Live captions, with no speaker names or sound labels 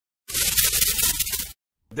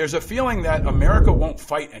There's a feeling that America won't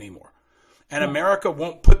fight anymore, and America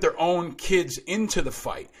won't put their own kids into the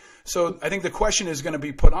fight. So I think the question is going to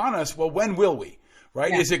be put on us, well, when will we?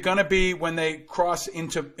 Right? Yeah. Is it going to be when they cross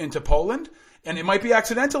into Poland? And it might be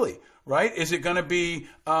accidentally, right? Is it going to be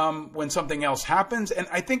when something else happens? And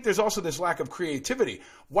I think there's also this lack of creativity.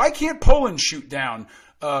 Why can't Poland shoot down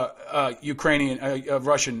Russian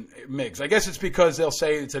MiGs? I guess it's because they'll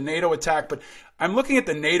say it's a NATO attack, but I'm looking at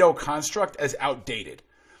the NATO construct as outdated.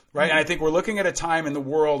 Right. And I think we're looking at a time in the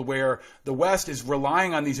world where the West is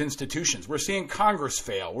relying on these institutions. We're seeing Congress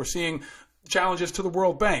fail. We're seeing challenges to the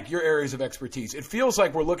World Bank, your areas of expertise. It feels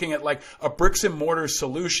like we're looking at like a bricks and mortar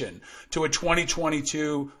solution to a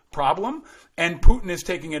 2022 problem. And Putin is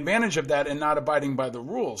taking advantage of that and not abiding by the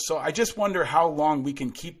rules. So I just wonder how long we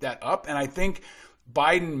can keep that up. And I think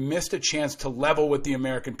Biden missed a chance to level with the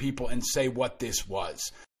American people and say what this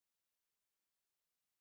was.